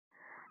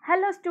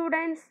Hello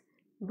students,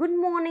 good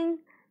morning.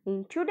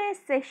 In today's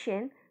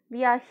session,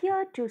 we are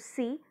here to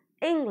see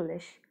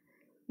English.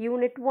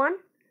 Unit 1,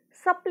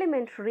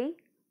 Supplementary,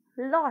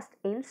 Lost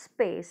in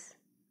Space.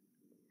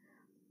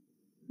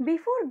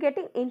 Before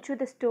getting into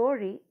the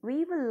story,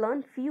 we will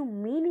learn few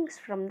meanings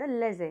from the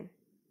lesson.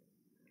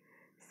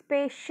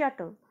 Space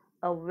Shuttle,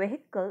 a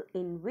vehicle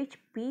in which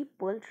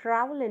people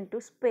travel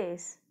into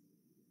space.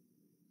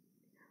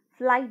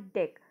 Flight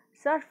deck,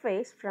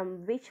 surface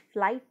from which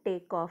flight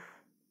take off.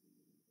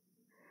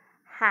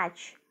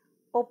 Hatch,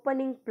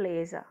 opening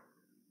place.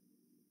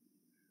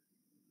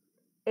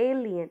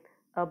 Alien,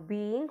 a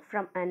being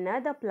from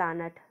another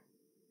planet.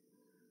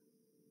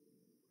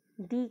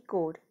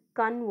 Decode,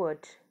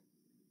 convert.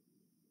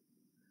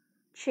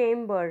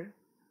 Chamber,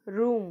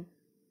 room.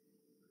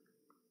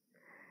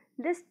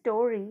 This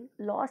story,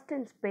 Lost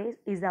in Space,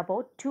 is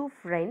about two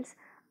friends,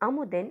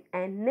 Amudan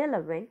and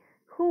Nilavan,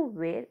 who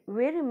were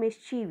very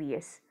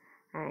mischievous.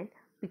 And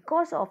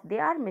because of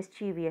their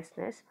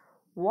mischievousness,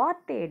 what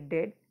they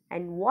did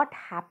and what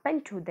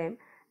happened to them,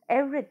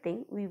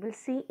 everything we will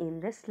see in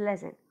this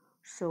lesson.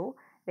 So,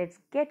 let's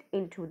get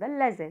into the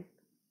lesson.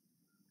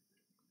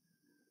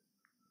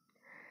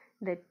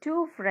 The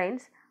two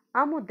friends,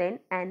 Amudan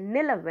and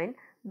Nilavan,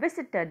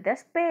 visited the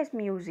Space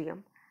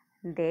Museum.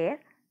 There,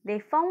 they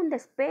found the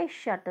space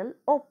shuttle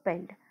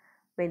opened.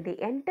 When they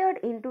entered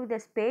into the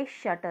space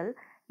shuttle,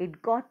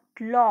 it got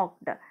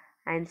locked,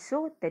 and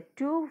so the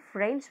two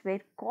friends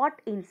were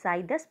caught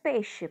inside the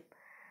spaceship,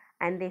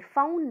 and they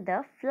found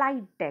the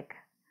flight deck.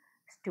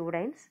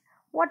 Students,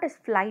 what is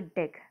flight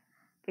deck?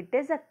 It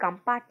is a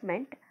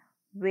compartment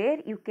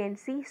where you can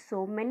see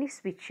so many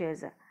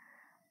switches,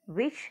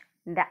 which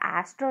the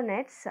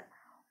astronauts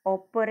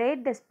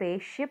operate the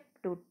spaceship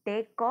to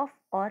take off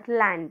or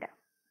land.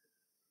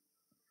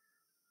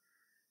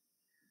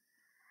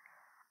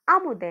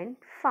 Amudan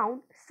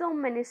found so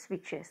many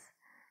switches.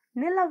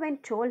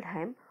 Nilavan told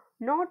him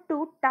not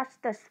to touch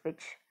the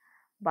switch,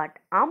 but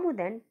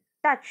Amudan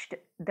touched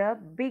the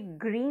big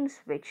green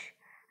switch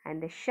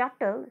and the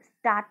shuttle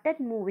started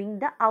moving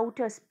the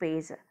outer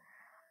space.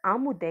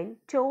 Amudan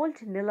told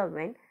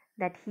Nilavan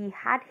that he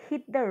had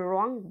hit the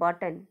wrong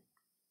button.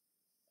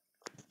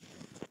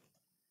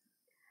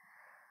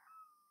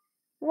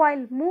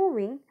 While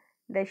moving,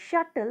 the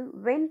shuttle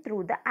went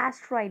through the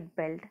asteroid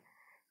belt.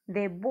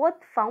 They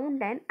both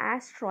found an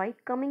asteroid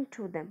coming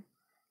to them.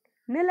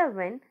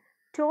 Nilavan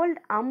told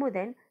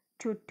Amudan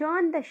to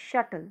turn the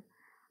shuttle.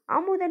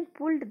 Amudan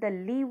pulled the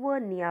lever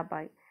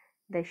nearby.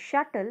 The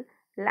shuttle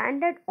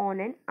landed on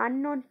an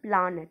unknown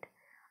planet.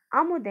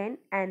 Amudan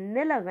and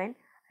Nilavan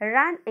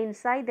ran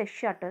inside the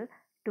shuttle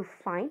to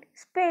find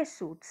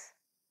spacesuits.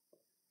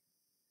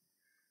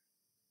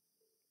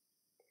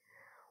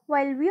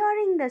 While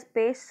wearing the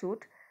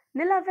spacesuit,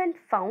 Nilavan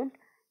found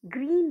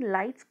green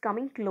lights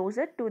coming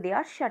closer to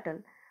their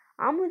shuttle.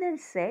 Amudan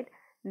said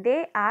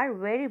they are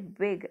very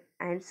big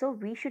and so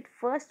we should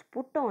first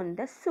put on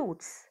the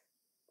suits.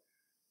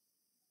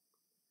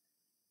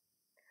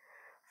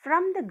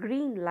 From the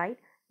green light,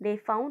 they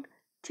found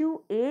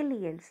two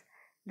aliens.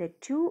 The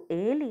two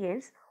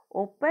aliens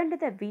opened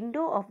the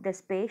window of the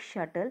space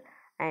shuttle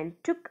and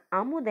took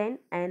Amudan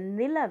and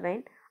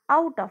Nilavan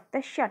out of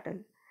the shuttle.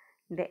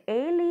 The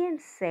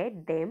aliens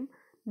said them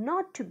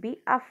not to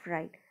be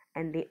afraid,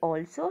 and they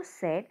also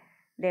said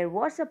there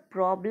was a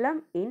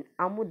problem in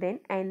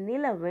Amudan and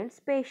Nilavan's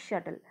space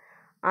shuttle.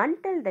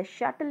 Until the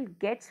shuttle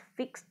gets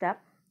fixed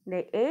up,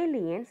 the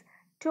aliens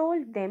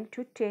told them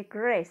to take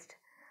rest.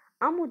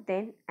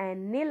 Amudan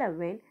and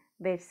Nilavan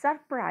were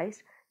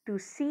surprised to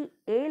see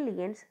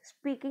aliens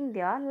speaking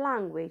their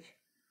language.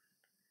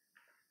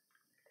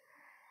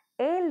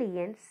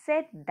 Aliens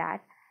said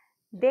that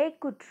they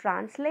could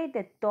translate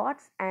the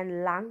thoughts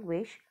and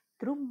language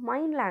through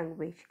mind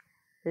language.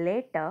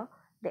 Later,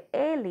 the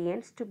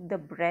aliens took the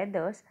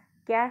brothers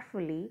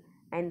carefully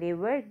and they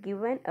were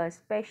given a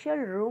special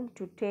room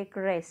to take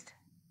rest.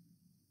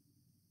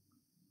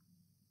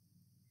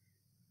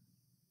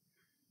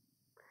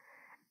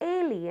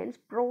 Aliens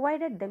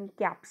provided them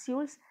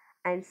capsules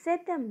and said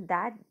them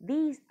that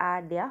these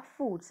are their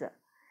foods.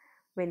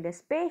 When the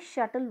space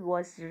shuttle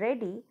was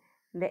ready,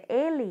 the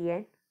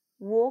alien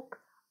woke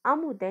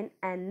Amudan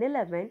and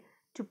Nilavan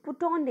to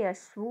put on their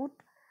suit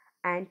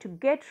and to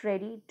get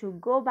ready to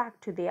go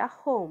back to their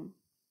home.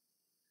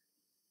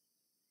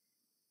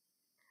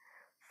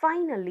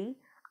 Finally,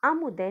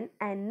 Amudan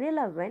and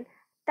Nilavan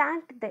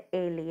thanked the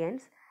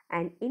aliens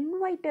and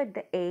invited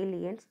the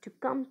aliens to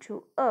come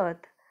to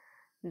Earth.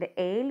 The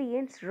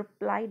aliens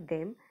replied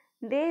them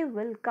they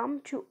will come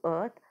to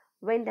Earth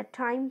when the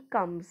time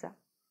comes.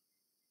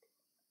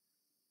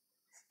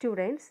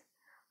 Students,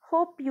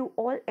 hope you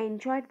all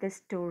enjoyed this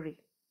story.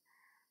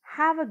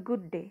 Have a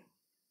good day.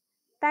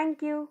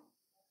 Thank you.